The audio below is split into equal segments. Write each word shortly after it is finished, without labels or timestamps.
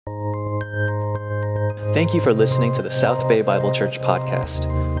Thank you for listening to the South Bay Bible Church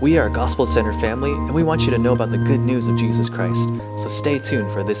podcast. We are a gospel-centered family, and we want you to know about the good news of Jesus Christ. So stay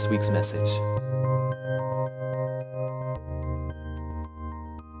tuned for this week's message.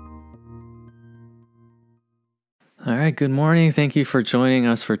 All right, good morning. Thank you for joining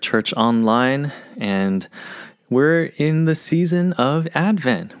us for Church Online. And we're in the season of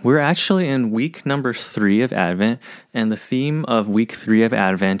Advent. We're actually in week number 3 of Advent, and the theme of week 3 of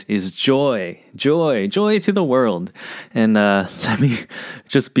Advent is joy, joy, joy to the world. And let me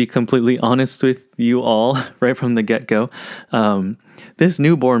just be completely honest with you all right from the get-go. This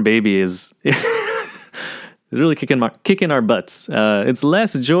newborn baby is really kicking our butts. It's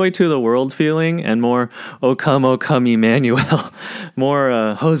less joy to the world feeling and more, O come, Emmanuel.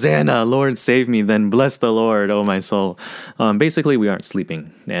 More, Hosanna, Lord save me, than bless the Lord, O my soul. Basically, we aren't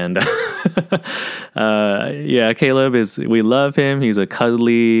sleeping. And Caleb we love him. He's a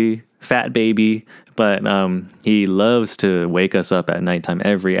cuddly, fat baby, but he loves to wake us up at nighttime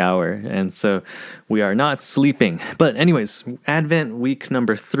every hour. And so we are not sleeping. But anyways, Advent week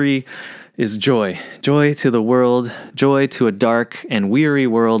number 3 is joy. Joy to the world, joy to a dark and weary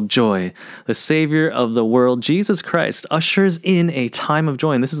world, joy. The Savior of the world, Jesus Christ, ushers in a time of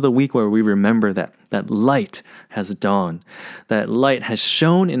joy. And this is the week where we remember that light has dawned, that light has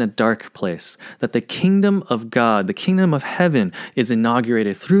shone in a dark place, that the kingdom of God, the kingdom of heaven is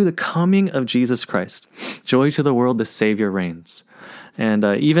inaugurated through the coming of Jesus Christ. Joy to the world, the Savior reigns. And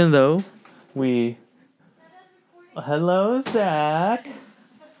even though we... Hello, Zach.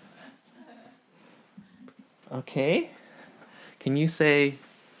 Okay. Can you say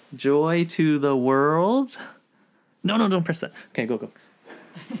joy to the world? No, don't press that. Okay, go. Go.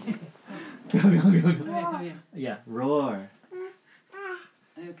 Yeah, roar.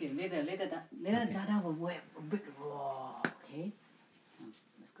 Okay, later Dada will wear a big roar. Okay?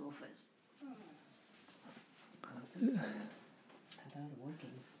 Let's go first. Dada's working.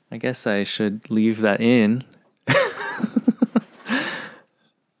 I guess I should leave that in.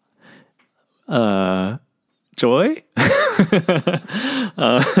 Joy?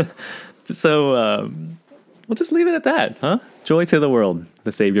 So we'll just leave it at that, huh? Joy to the world,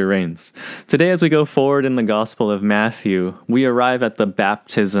 the Savior reigns. Today, as we go forward in the Gospel of Matthew, we arrive at the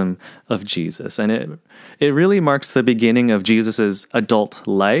baptism of Jesus. And it really marks the beginning of Jesus' adult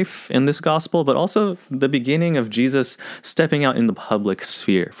life in this Gospel, but also the beginning of Jesus stepping out in the public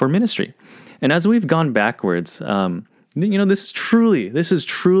sphere for ministry. And as we've gone backwards, this is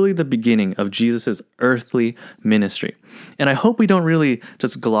truly the beginning of Jesus' earthly ministry. And I hope we don't really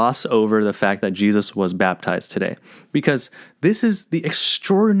just gloss over the fact that Jesus was baptized today, because this is the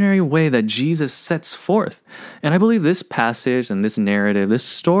extraordinary way that Jesus sets forth. And I believe this passage and this narrative, this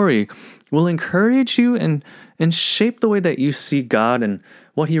story, will encourage you and shape the way that you see God and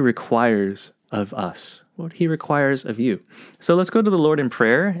what He requires of us, what He requires of you. So let's go to the Lord in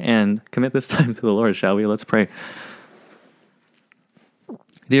prayer and commit this time to the Lord, shall we? Let's pray.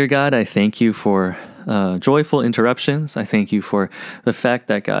 Dear God, I thank you for joyful interruptions. I thank you for the fact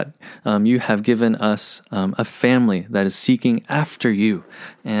that, God, you have given us a family that is seeking after you.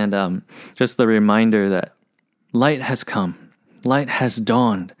 And just the reminder that light has come, light has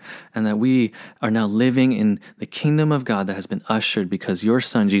dawned, and that we are now living in the kingdom of God that has been ushered because your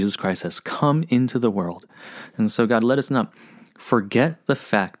Son, Jesus Christ, has come into the world. And so, God, let us not forget the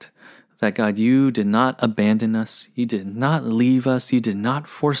fact that, God, you did not abandon us, you did not leave us, you did not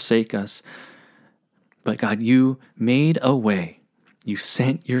forsake us, but God, you made a way. You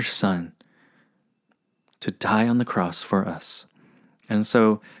sent your Son to die on the cross for us. And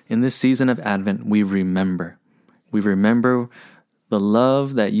so in this season of Advent, we remember the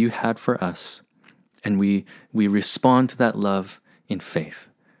love that you had for us, and we respond to that love in faith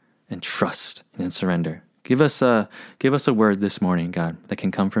and trust and in surrender. Give us a word this morning, God, that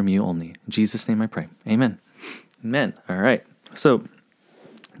can come from you only. In Jesus' name I pray. Amen. Amen. All right. So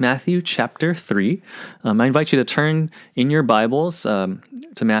Matthew chapter 3. I invite you to turn in your Bibles to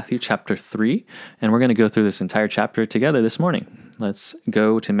Matthew chapter 3, and we're going to go through this entire chapter together this morning. Let's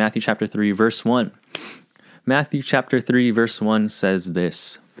go to Matthew chapter 3, verse 1. Matthew chapter 3, verse 1 says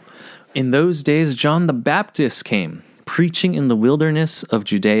this: In those days John the Baptist came, preaching in the wilderness of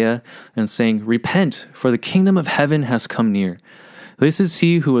Judea and saying, Repent, for the kingdom of heaven has come near. This is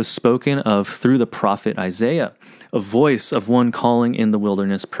he who was spoken of through the prophet Isaiah, a voice of one calling in the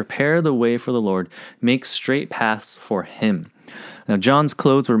wilderness, Prepare the way for the Lord, make straight paths for him. Now John's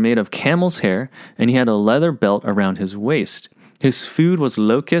clothes were made of camel's hair, and he had a leather belt around his waist. His food was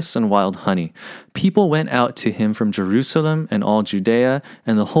locusts and wild honey. People went out to him from Jerusalem and all Judea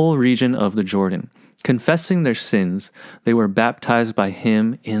and the whole region of the Jordan. Confessing their sins, they were baptized by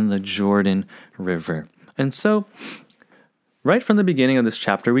him in the Jordan River. And so, right from the beginning of this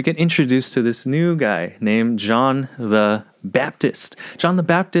chapter, we get introduced to this new guy named John the Baptist. John the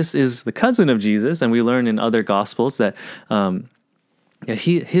Baptist is the cousin of Jesus, and we learn in other Gospels that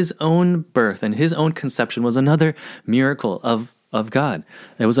his own birth and his own conception was another miracle of God.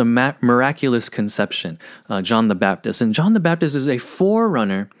 It was a miraculous conception, John the Baptist. And John the Baptist is a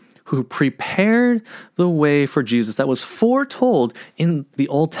forerunner who prepared the way for Jesus that was foretold in the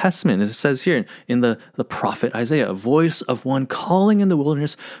Old Testament. As it says here in the prophet Isaiah, a voice of one calling in the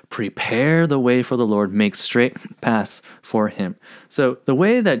wilderness, prepare the way for the Lord, make straight paths for him. So the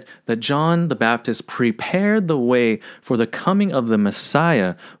way that John the Baptist prepared the way for the coming of the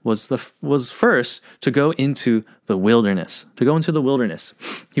Messiah was first to go into the wilderness.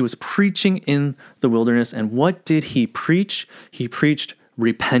 He was preaching in the wilderness. And what did he preach? He preached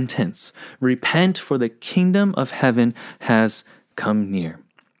repentance. Repent, for the kingdom of heaven has come near.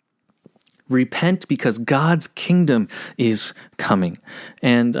 Repent because God's kingdom is coming.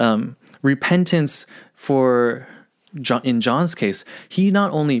 And repentance for John, in John's case, he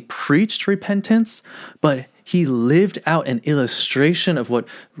not only preached repentance, but he lived out an illustration of what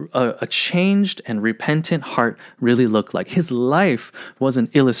a changed and repentant heart really looked like. His life was an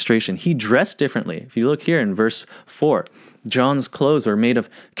illustration. He dressed differently. If you look here in verse 4, John's clothes were made of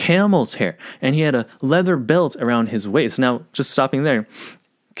camel's hair, and he had a leather belt around his waist. Now, just stopping there,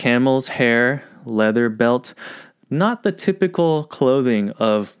 camel's hair, leather belt, not the typical clothing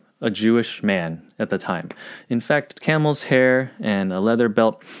of a Jewish man at the time. In fact, camel's hair and a leather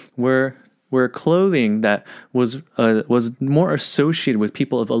belt were clothing that was more associated with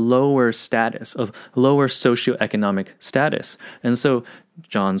people of a lower status, of lower socioeconomic status. And so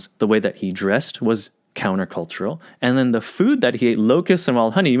the way that he dressed was countercultural. And then the food that he ate, locusts and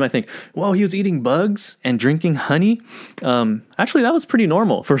wild honey, you might think, whoa, he was eating bugs and drinking honey. Actually, that was pretty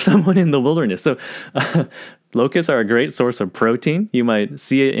normal for someone in the wilderness. So locusts are a great source of protein. You might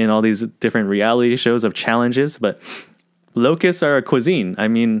see it in all these different reality shows of challenges, but locusts are a cuisine. I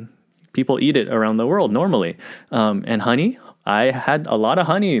mean, people eat it around the world normally. And honey, I had a lot of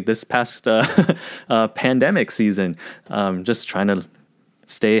honey this past pandemic season, just trying to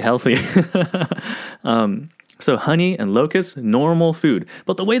stay healthy. So honey and locusts, normal food.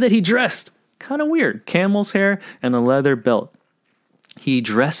 But the way that he dressed, kind of weird. Camel's hair and a leather belt. He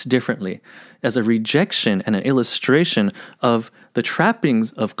dressed differently as a rejection and an illustration of the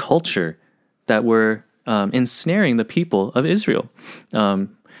trappings of culture that were ensnaring the people of Israel. A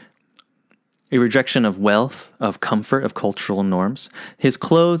rejection of wealth, of comfort, of cultural norms. His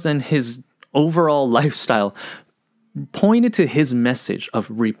clothes and his overall lifestyle pointed to his message of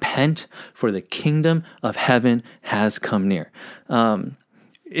repent, for the kingdom of heaven has come near. The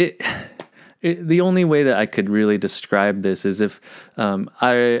only way that I could really describe this is if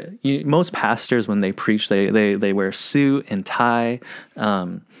most pastors, when they preach, they wear suit and tie,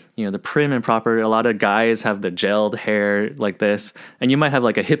 the prim and proper. A lot of guys have the gelled hair like this, and you might have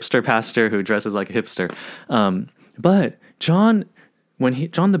like a hipster pastor who dresses like a hipster. But John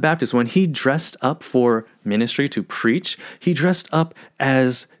the Baptist, when he dressed up for ministry to preach, he dressed up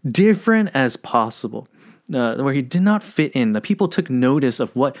as different as possible. Where he did not fit in. The people took notice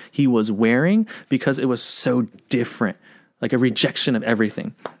of what he was wearing because it was so different, like a rejection of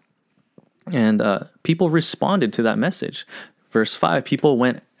everything. And people responded to that message. Verse 5, people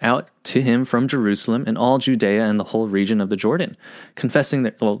went out to him from Jerusalem and all Judea and the whole region of the Jordan, confessing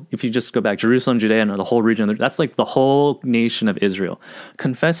that, well, if you just go back, Jerusalem, Judea, and the whole region, that's like the whole nation of Israel.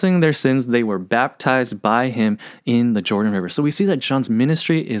 Confessing their sins, they were baptized by him in the Jordan River. So we see that John's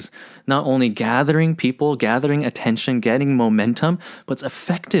ministry is not only gathering people, gathering attention, getting momentum, but it's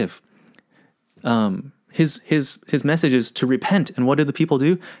effective. His message is to repent. And what do the people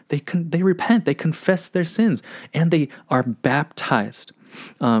do? They repent, they confess their sins, and they are baptized.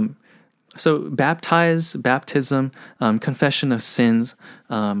 So baptism, confession of sins.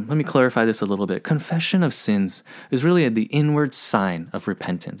 Let me clarify this a little bit. Confession of sins is really the inward sign of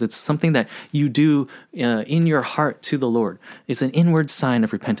repentance. It's something that you do in your heart to the Lord. It's an inward sign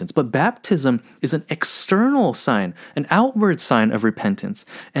of repentance. But baptism is an external sign, an outward sign of repentance.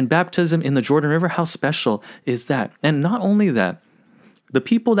 And baptism in the Jordan River, how special is that? And not only that, the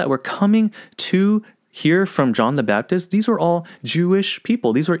people that were coming to hear from John the Baptist, these were all Jewish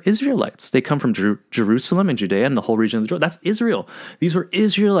people. These were Israelites. They come from Jerusalem and Judea and the whole region of the Jordan. That's Israel. These were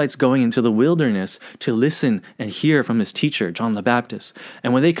Israelites going into the wilderness to listen and hear from his teacher, John the Baptist.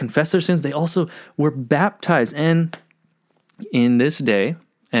 And when they confessed their sins, they also were baptized. And in this day,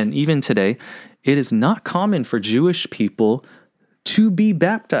 and even today, it is not common for Jewish people to be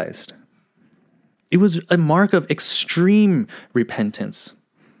baptized. It was a mark of extreme repentance.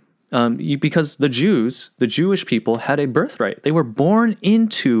 because the Jewish people, had a birthright. They were born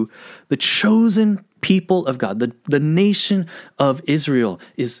into the chosen people of God. The nation of Israel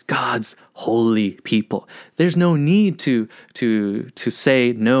is God's holy people. There's no need to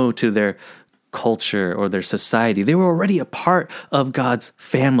say no to their culture or their society. They were already a part of God's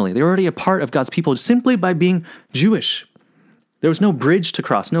family. They were already a part of God's people simply by being Jewish. There was no bridge to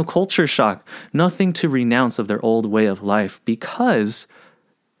cross, no culture shock, nothing to renounce of their old way of life because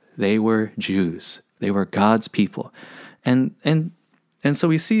they were Jews. They were God's people. And so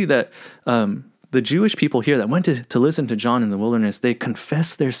we see that the Jewish people here that went to listen to John in the wilderness, they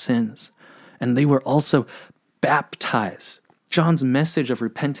confessed their sins and they were also baptized. John's message of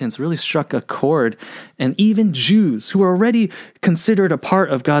repentance really struck a chord, and even Jews who were already considered a part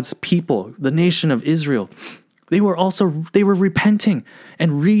of God's people, the nation of Israel, they were repenting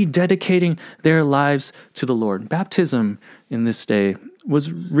and rededicating their lives to the Lord. Baptism in this day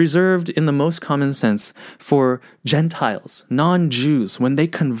was reserved in the most common sense for Gentiles, non-Jews, when they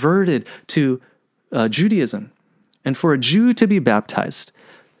converted to Judaism. And for a Jew to be baptized,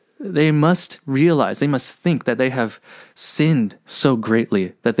 they must think that they have sinned so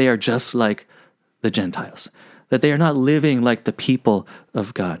greatly that they are just like the Gentiles, that they are not living like the people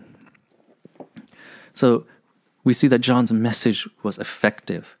of God. So we see that John's message was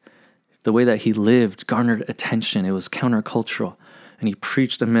effective. The way that he lived garnered attention. It was countercultural. And he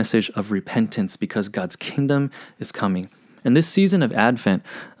preached a message of repentance because God's kingdom is coming. And this season of Advent,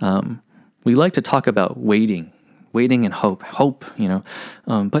 we like to talk about waiting and hope,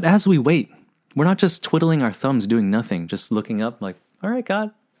 But as we wait, we're not just twiddling our thumbs, doing nothing, just looking up like, all right,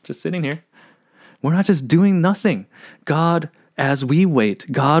 God, just sitting here. We're not just doing nothing. God, as we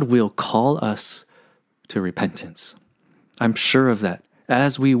wait, God will call us to repentance. I'm sure of that.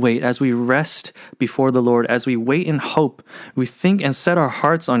 As we wait, as we rest before the Lord, as we wait in hope, we think and set our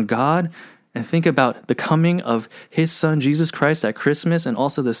hearts on God and think about the coming of His Son, Jesus Christ, at Christmas, and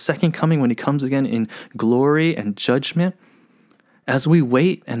also the second coming when He comes again in glory and judgment. As we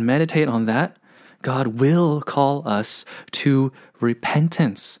wait and meditate on that, God will call us to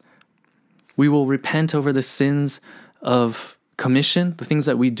repentance. We will repent over the sins of commission, the things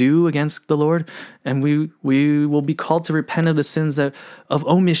that we do against the Lord, and we will be called to repent of the sins of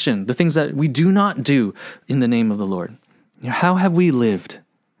omission, the things that we do not do in the name of the Lord. How have we lived?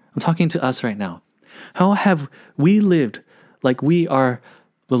 I'm talking to us right now. How have we lived like we are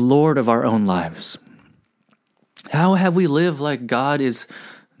the Lord of our own lives? How have we lived like God is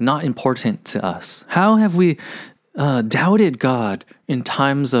not important to us? How have we doubted God in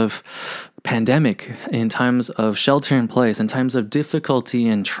times of pandemic, in times of shelter in place, in times of difficulty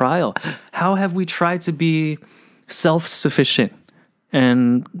and trial? How have we tried to be self-sufficient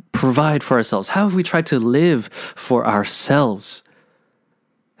and provide for ourselves? How have we tried to live for ourselves?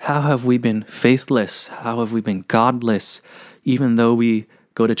 How have we been faithless? How have we been godless, even though we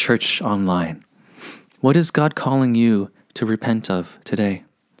go to church online? What is God calling you to repent of today?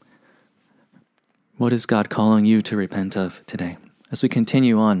 What is God calling you to repent of today? As we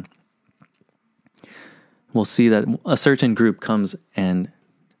continue on, we'll see that a certain group comes and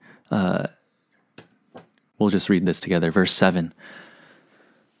we'll just read this together. Verse 7.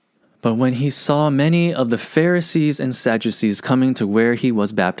 But when he saw many of the Pharisees and Sadducees coming to where he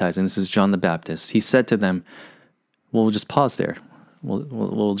was baptized, and this is John the Baptist, he said to them, we'll just pause there.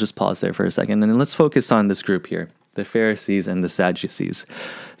 We'll just pause there for a second. And let's focus on this group here, the Pharisees and the Sadducees.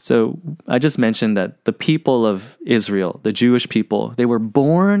 So I just mentioned that the people of Israel, the Jewish people, they were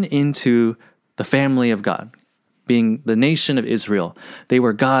born into the family of God, being the nation of Israel. They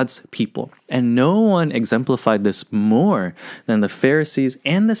were God's people. And no one exemplified this more than the Pharisees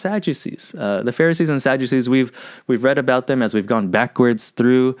and the Sadducees. The Pharisees and Sadducees, we've read about them as we've gone backwards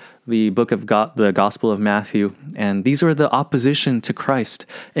through the book of the Gospel of Matthew. And these were the opposition to Christ.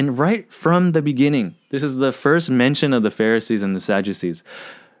 And right from the beginning, this is the first mention of the Pharisees and the Sadducees.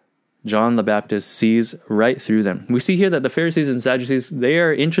 John the Baptist sees right through them. We see here that the Pharisees and Sadducees, they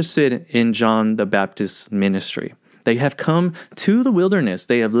are interested in John the Baptist's ministry. They have come to the wilderness.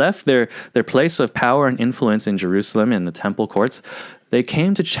 They have left their place of power and influence in Jerusalem and the temple courts. They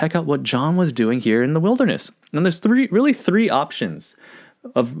came to check out what John was doing here in the wilderness. And there's three options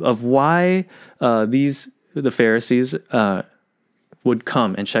of why the Pharisees would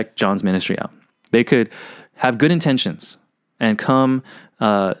come and check John's ministry out. They could have good intentions and come.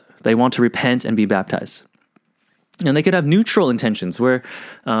 They want to repent and be baptized. And they could have neutral intentions where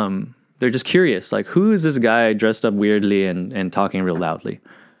they're just curious, like, who is this guy dressed up weirdly and talking real loudly?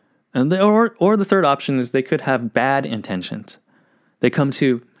 And or the third option is they could have bad intentions. They come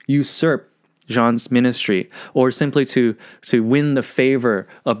to usurp John's ministry, or simply to win the favor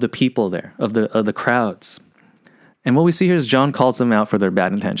of the people there, of the crowds. And what we see here is John calls them out for their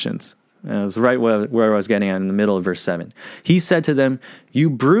bad intentions. It's right where I was getting at in the middle of verse 7. He said to them, "You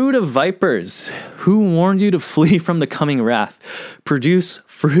brood of vipers, who warned you to flee from the coming wrath? Produce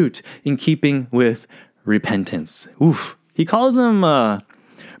fruit in keeping with repentance." Oof. He calls them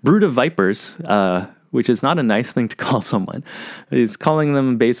brood of vipers, which is not a nice thing to call someone. He's calling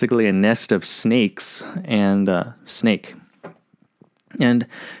them basically a nest of snakes and snake. And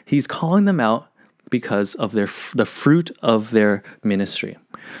he's calling them out because of the fruit of their ministry.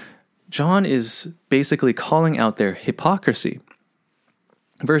 John is basically calling out their hypocrisy.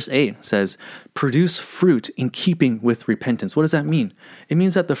 Verse 8 says, "Produce fruit in keeping with repentance." What does that mean? It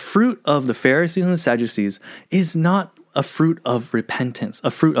means that the fruit of the Pharisees and the Sadducees is not a fruit of repentance,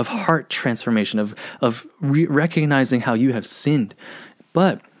 a fruit of heart transformation, of recognizing how you have sinned.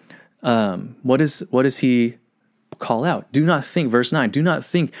 But what does he call out? Do not think, verse 9, do not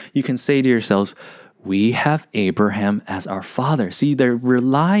think you can say to yourselves, "We have Abraham as our father." See, they're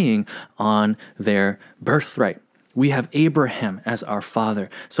relying on their birthright. We have Abraham as our father,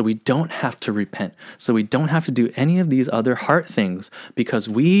 so we don't have to repent. So we don't have to do any of these other heart things because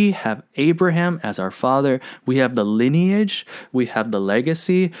we have Abraham as our father. We have the lineage, we have the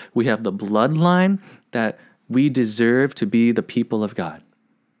legacy, we have the bloodline that we deserve to be the people of God.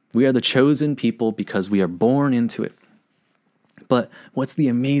 We are the chosen people because we are born into it. But what's the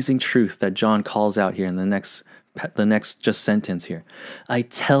amazing truth that John calls out here in the next just sentence here? "I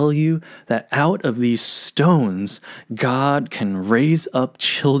tell you that out of these stones, God can raise up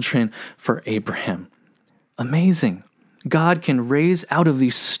children for Abraham." Amazing. God can raise out of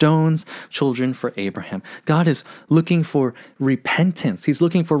these stones children for Abraham. God is looking for repentance. He's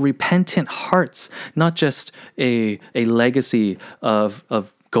looking for repentant hearts, not just a legacy of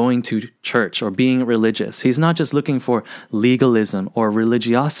going to church or being religious. He's not just looking for legalism or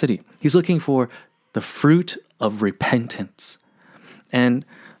religiosity. He's looking for the fruit of repentance. And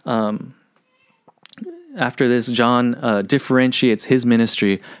after this, John differentiates his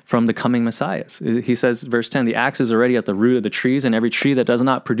ministry from the coming messiahs. He says, verse 10, "The axe is already at the root of the trees, and every tree that does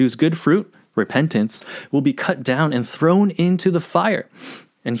not produce good fruit," repentance, "will be cut down and thrown into the fire."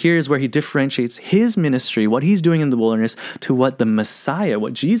 And here's where he differentiates his ministry, what he's doing in the wilderness, to what the Messiah,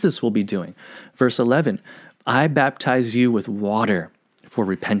 what Jesus will be doing. Verse 11, "I baptize you with water for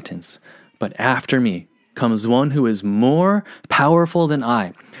repentance, but after me comes one who is more powerful than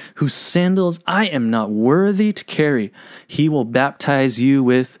I, whose sandals I am not worthy to carry. He will baptize you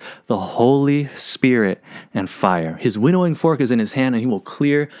with the Holy Spirit and fire. His winnowing fork is in his hand, and he will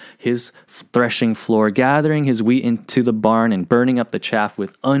clear his threshing floor, gathering his wheat into the barn and burning up the chaff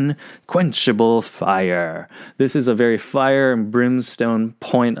with unquenchable fire." This is a very fire and brimstone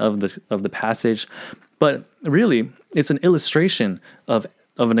point of the passage, but really it's an illustration of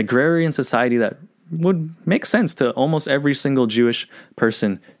an agrarian society that would make sense to almost every single Jewish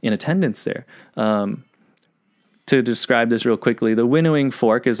person in attendance there. To describe this real quickly, the winnowing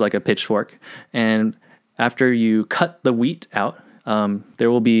fork is like a pitchfork, and after you cut the wheat out,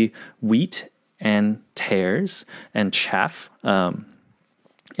 there will be wheat and tares and chaff,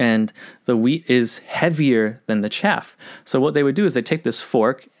 and the wheat is heavier than the chaff. So what they would do is they take this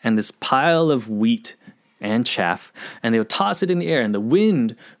fork and this pile of wheat and chaff, and they would toss it in the air, and the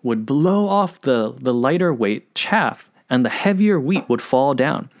wind would blow off the lighter weight chaff, and the heavier wheat would fall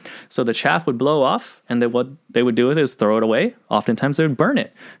down. So the chaff would blow off, and then what they would do with it is throw it away. Oftentimes they would burn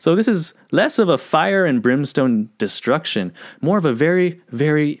it. So this is less of a fire and brimstone destruction, more of a very,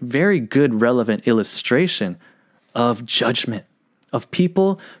 very, very good relevant illustration of judgment, of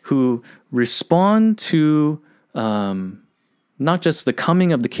people who respond to not just the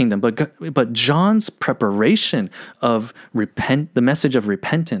coming of the kingdom, but John's preparation of the message of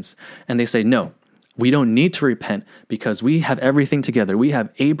repentance. And they say, no, we don't need to repent because we have everything together. We have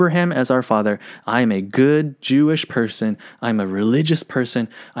Abraham as our father. I am a good Jewish person. I'm a religious person.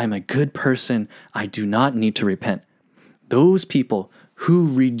 I'm a good person. I do not need to repent. Those people who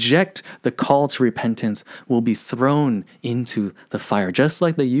reject the call to repentance will be thrown into the fire, just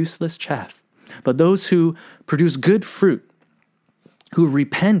like the useless chaff. But those who produce good fruit, who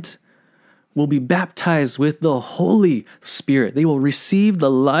repent, will be baptized with the Holy Spirit. They will receive the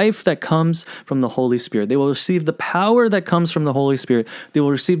life that comes from the Holy Spirit. They will receive the power that comes from the Holy Spirit. They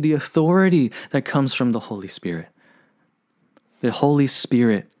will receive the authority that comes from the Holy Spirit. The Holy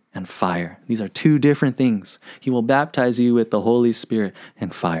Spirit and fire. These are two different things. He will baptize you with the Holy Spirit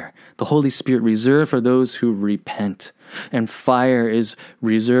and fire. The Holy Spirit reserved for those who repent, and fire is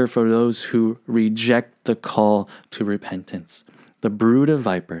reserved for those who reject the call to repentance. The brood of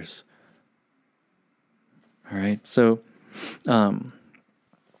vipers All right. So,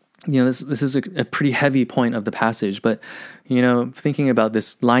 this is a pretty heavy point of the passage, but, thinking about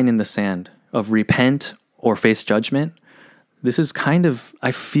this line in the sand of repent or face judgment, this is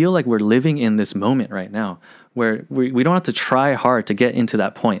I feel like we're living in this moment right now where we don't have to try hard to get into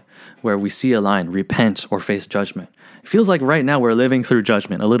that point where we see a line, repent or face judgment. It feels like right now we're living through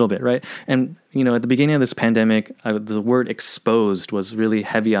judgment a little bit, right? And, at the beginning of this pandemic, the word exposed was really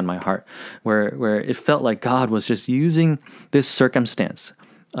heavy on my heart, where it felt like God was just using this circumstance,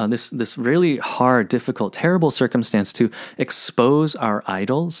 this really hard, difficult, terrible circumstance to expose our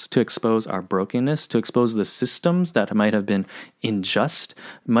idols, to expose our brokenness, to expose the systems that might have been unjust,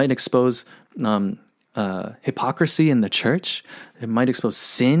 might expose hypocrisy in the church. It might expose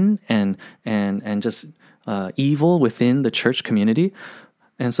sin and just evil within the church community.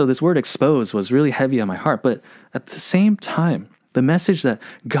 And so this word expose was really heavy on my heart. But at the same time, the message that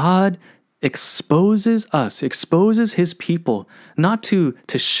God exposes us, exposes his people, not to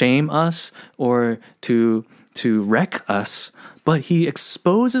shame us or to wreck us, but he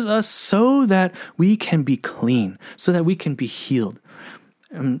exposes us so that we can be clean, so that we can be healed.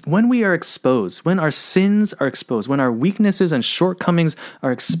 When we are exposed, when our sins are exposed, when our weaknesses and shortcomings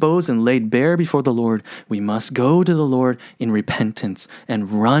are exposed and laid bare before the Lord, we must go to the Lord in repentance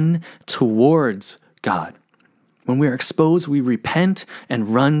and run towards God. When we are exposed, we repent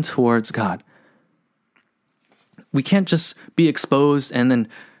and run towards God. We can't just be exposed and then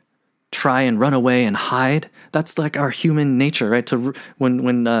try and run away and hide. That's like our human nature, right?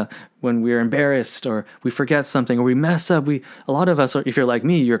 When we're embarrassed or we forget something or we mess up, a lot of us, if you're like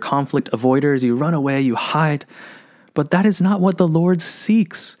me, you're conflict avoiders, you run away, you hide. But that is not what the Lord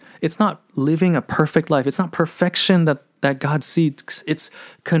seeks. It's not living a perfect life. It's not perfection that God seeks. It's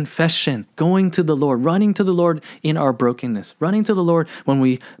confession, going to the Lord, running to the Lord in our brokenness, running to the Lord when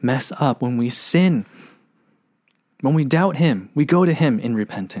we mess up, when we sin. When we doubt him, we go to him in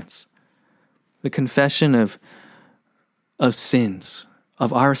repentance. The confession of sins,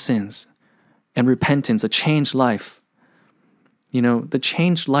 of our sins, and repentance, a changed life. The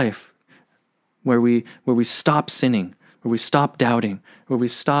changed life where we stop sinning, where we stop doubting, where we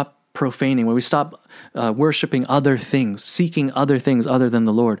stop profaning, where we stop worshiping other things, seeking other things other than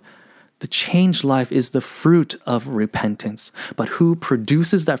the Lord. The changed life is the fruit of repentance. But who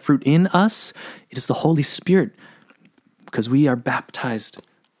produces that fruit in us? It is the Holy Spirit, because we are baptized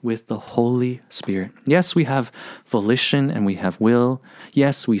with the Holy Spirit. Yes, we have volition and we have will.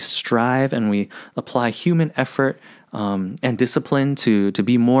 Yes, we strive and we apply human effort and discipline to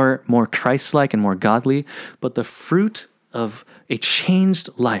be more Christ-like and more godly. But the fruit of a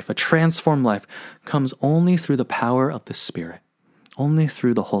changed life, a transformed life, comes only through the power of the Spirit, only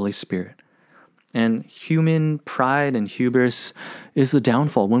through the Holy Spirit. And human pride and hubris is the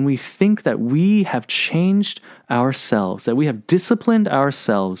downfall. When we think that we have changed ourselves, that we have disciplined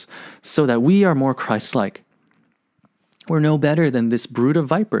ourselves so that we are more Christ-like, we're no better than this brood of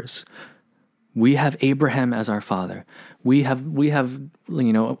vipers. We have Abraham as our father. We have,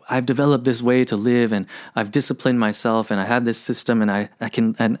 I've developed this way to live, and I've disciplined myself, and I have this system,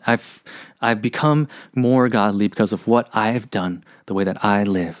 and I've become more godly because of what I have done, the way that I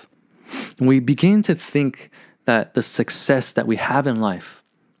live. We begin to think that the success that we have in life,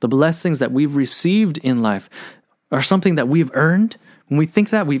 the blessings that we've received in life, are something that we've earned. When we think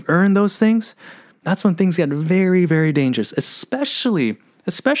that we've earned those things, that's when things get very, very dangerous, especially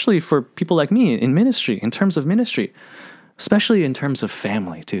for people like me in ministry, in terms of ministry, especially in terms of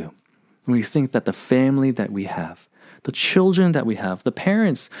family too. When we think that the family that we have, the children that we have, the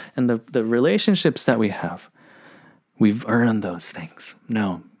parents and the relationships that we have, we've earned those things.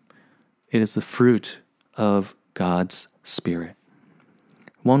 No. It is the fruit of God's Spirit.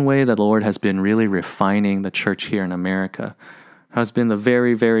 One way that the Lord has been really refining the church here in America has been the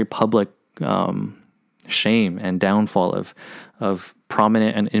very, very public shame and downfall of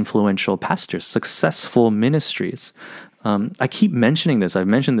prominent and influential pastors, successful ministries. I keep mentioning this. I've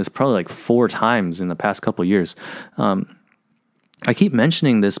mentioned this probably like 4 times in the past couple of years. I keep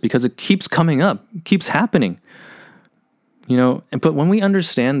mentioning this because it keeps coming up, it keeps happening. But when we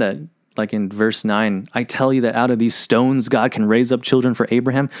understand that, like in verse 9, I tell you that out of these stones, God can raise up children for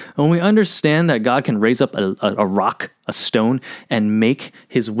Abraham. And when we understand that God can raise up a rock, a stone, and make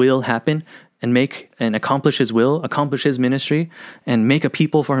his will happen, and accomplish his will, accomplish his ministry, and make a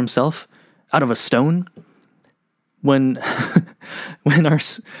people for himself out of a stone, when our,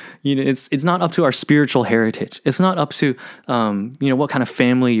 it's not up to our spiritual heritage. It's not up to, what kind of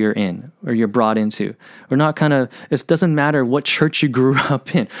family you're in or you're brought into, or it doesn't matter what church you grew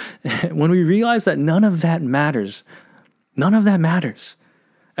up in. When we realize that none of that matters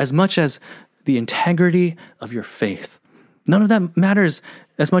as much as the integrity of your faith. None of that matters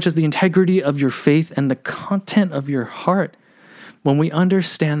as much as the integrity of your faith and the content of your heart. When we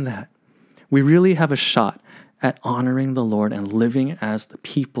understand that, we really have a shot at honoring the Lord and living as the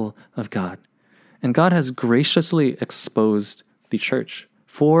people of God. And God has graciously exposed the church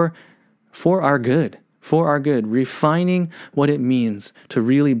for our good, refining what it means to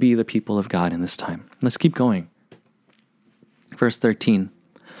really be the people of God in this time. Let's keep going. Verse 13.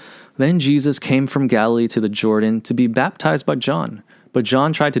 Then Jesus came from Galilee to the Jordan to be baptized by John. But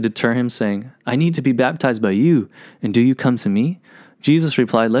John tried to deter him, saying, I need to be baptized by you, and do you come to me? Jesus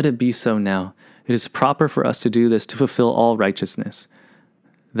replied, let it be so now. It is proper for us to do this to fulfill all righteousness.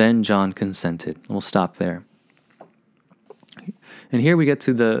 Then John consented. We'll stop there. And here we get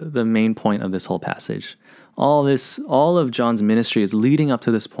to the main point of this whole passage. All of John's ministry is leading up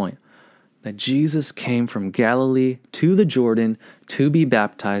to this point, that Jesus came from Galilee to the Jordan to be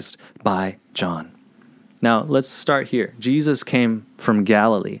baptized by John. Now, let's start here. Jesus came from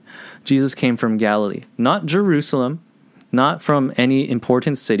Galilee. Jesus came from Galilee, not Jerusalem, not from any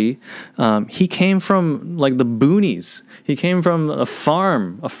important city. He came from like the boonies. He came from a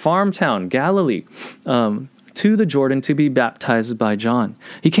farm town, Galilee, to the Jordan to be baptized by John.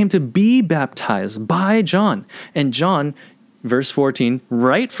 He came to be baptized by John. And John, verse 14,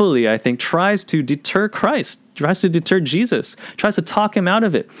 rightfully, I think, tries to deter Christ, tries to deter Jesus, tries to talk him out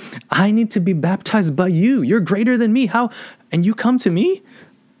of it. I need to be baptized by you. You're greater than me. How? And you come to me?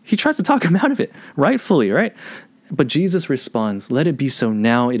 He tries to talk him out of it, rightfully, right? But Jesus responds, let it be so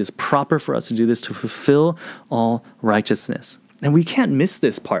now. It is proper for us to do this to fulfill all righteousness. And we can't miss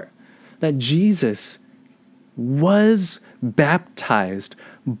this part, that Jesus was baptized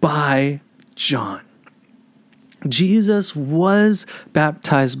by John. Jesus was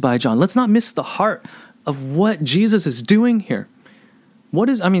baptized by John. Let's not miss the heart of what Jesus is doing here.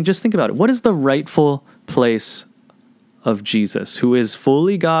 Just think about it. What is the rightful place of Jesus, who is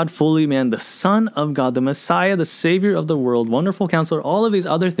fully God, fully man, the Son of God, the Messiah, the Savior of the world, wonderful counselor, all of these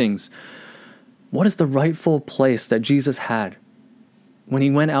other things? What is the rightful place that Jesus had when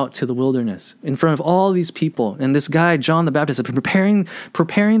he went out to the wilderness in front of all these people? And this guy, John the Baptist, had been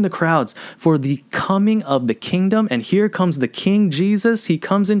preparing the crowds for the coming of the kingdom. And here comes the King Jesus. He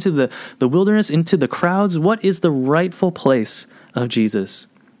comes into the wilderness, into the crowds. What is the rightful place of Jesus?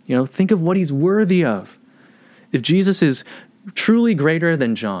 Think of what he's worthy of. If Jesus is truly greater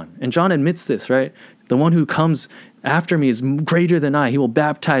than John, and John admits this, right? The one who comes after me is greater than I. He will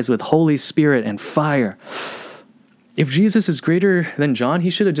baptize with Holy Spirit and fire. If Jesus is greater than John, he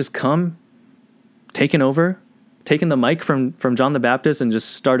should have just come, taken the mic from John the Baptist and just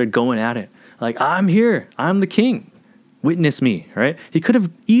started going at it. Like, I'm here. I'm the king. Witness me, right? He could have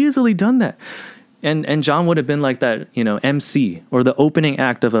easily done that. And John would have been like that, MC or the opening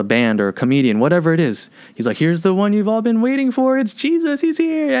act of a band or a comedian, whatever it is. He's like, here's the one you've all been waiting for. It's Jesus. He's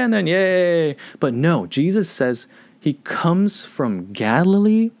here. And then, yay. But no, Jesus says he comes from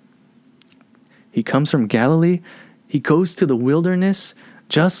Galilee. He comes from Galilee. He goes to the wilderness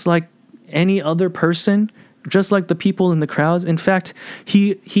just like any other person, just like the people in the crowds. In fact,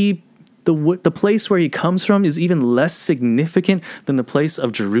 the place where he comes from is even less significant than the place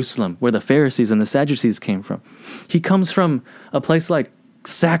of Jerusalem, where the Pharisees and the Sadducees came from. He comes from a place like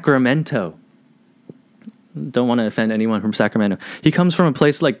Sacramento. Don't want to offend anyone from Sacramento. He comes from a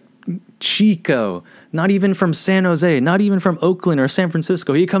place like Chico, not even from San Jose, not even from Oakland or San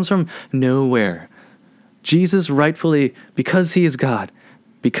Francisco. He comes from nowhere. Jesus rightfully, because he is God,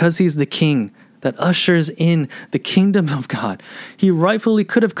 because he's the king that ushers in the kingdom of God, he rightfully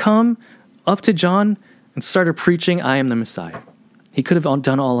could have come up to John and started preaching, I am the Messiah. He could have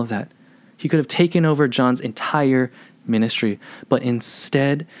done all of that. He could have taken over John's entire ministry. But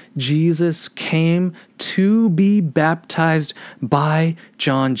instead, Jesus came to be baptized by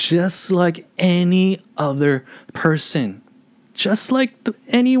John just like any other person, just like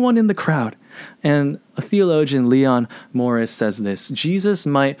anyone in the crowd. And a theologian, Leon Morris, says this: Jesus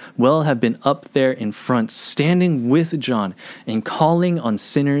might well have been up there in front, standing with John and calling on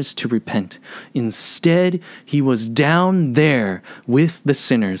sinners to repent. Instead, he was down there with the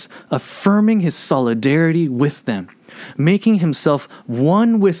sinners, affirming his solidarity with them, making himself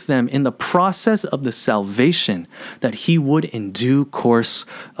one with them in the process of the salvation that he would in due course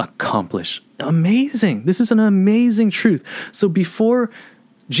accomplish. Amazing. This is an amazing truth. So before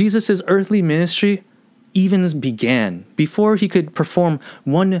Jesus' earthly ministry even began, before he could perform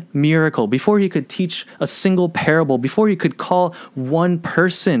one miracle, before he could teach a single parable, before he could call one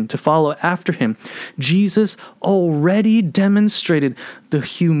person to follow after him, Jesus already demonstrated the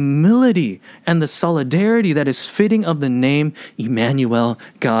humility and the solidarity that is fitting of the name Emmanuel,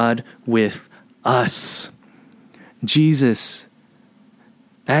 God with us. Jesus,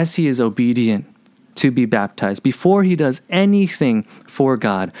 as he is obedient to be baptized, before he does anything for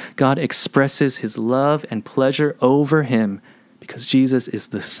God, God expresses his love and pleasure over him because Jesus is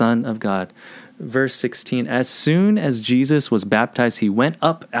the Son of God. Verse 16, as soon as Jesus was baptized, he went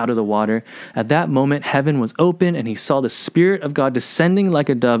up out of the water. At that moment, heaven was open, and he saw the Spirit of God descending like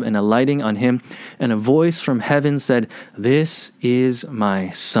a dove and alighting on him. And a voice from heaven said, "This is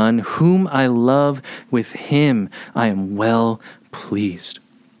my Son, whom I love. With him I am well pleased."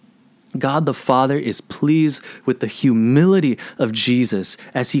 God the Father is pleased with the humility of Jesus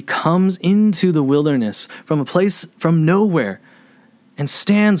as he comes into the wilderness from a place from nowhere and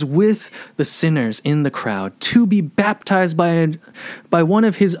stands with the sinners in the crowd to be baptized by one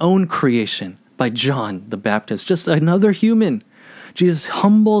of his own creation, by John the Baptist, just another human. Jesus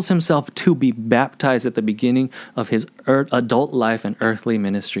humbles himself to be baptized at the beginning of his adult life and earthly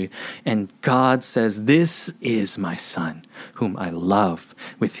ministry. And God says, "This is my Son, whom I love.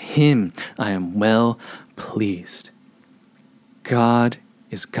 With him I am well pleased." God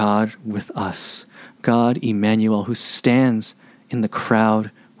is God with us. God Emmanuel, who stands in the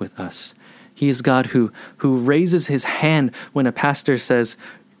crowd with us. He is God who raises his hand when a pastor says,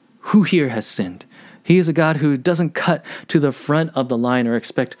 "Who here has sinned?" He is a God who doesn't cut to the front of the line or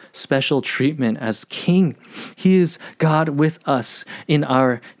expect special treatment as king. He is God with us in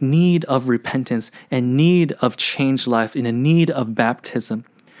our need of repentance and need of changed life, in a need of baptism.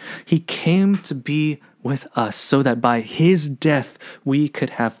 He came to be with us so that by his death we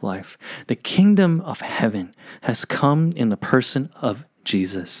could have life. The kingdom of heaven has come in the person of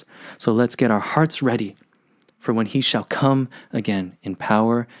Jesus. So let's get our hearts ready for when he shall come again in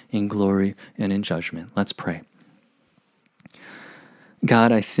power, in glory, and in judgment. Let's pray.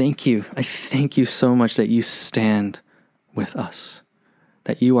 God, I thank you. I thank you so much that you stand with us,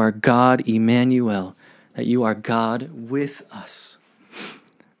 that you are God Emmanuel, that you are God with us.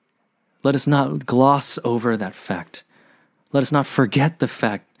 Let us not gloss over that fact. Let us not forget the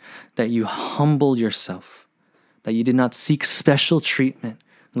fact that you humbled yourself, that you did not seek special treatment.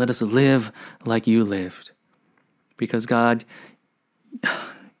 Let us live like you lived. Because God,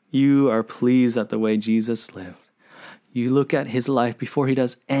 you are pleased at the way Jesus lived. You look at his life before he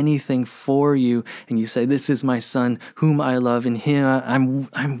does anything for you, and you say, "This is my Son, whom I love. In him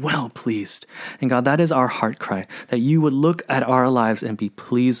I'm well pleased." And God, that is our heart cry, that you would look at our lives and be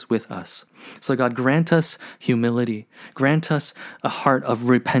pleased with us. So God, grant us humility. Grant us a heart of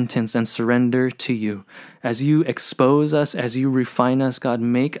repentance and surrender to you. As you expose us, as you refine us, God,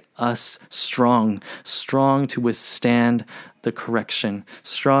 make us strong to withstand the correction,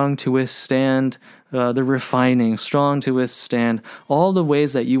 strong to withstand the refining, strong to withstand all the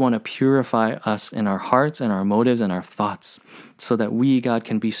ways that you want to purify us in our hearts and our motives and our thoughts, so that we, God,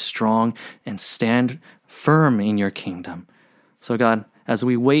 can be strong and stand firm in your kingdom. So God, as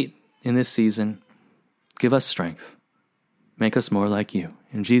we wait in this season, give us strength. Make us more like you.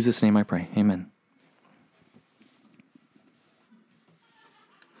 In Jesus' name I pray. Amen.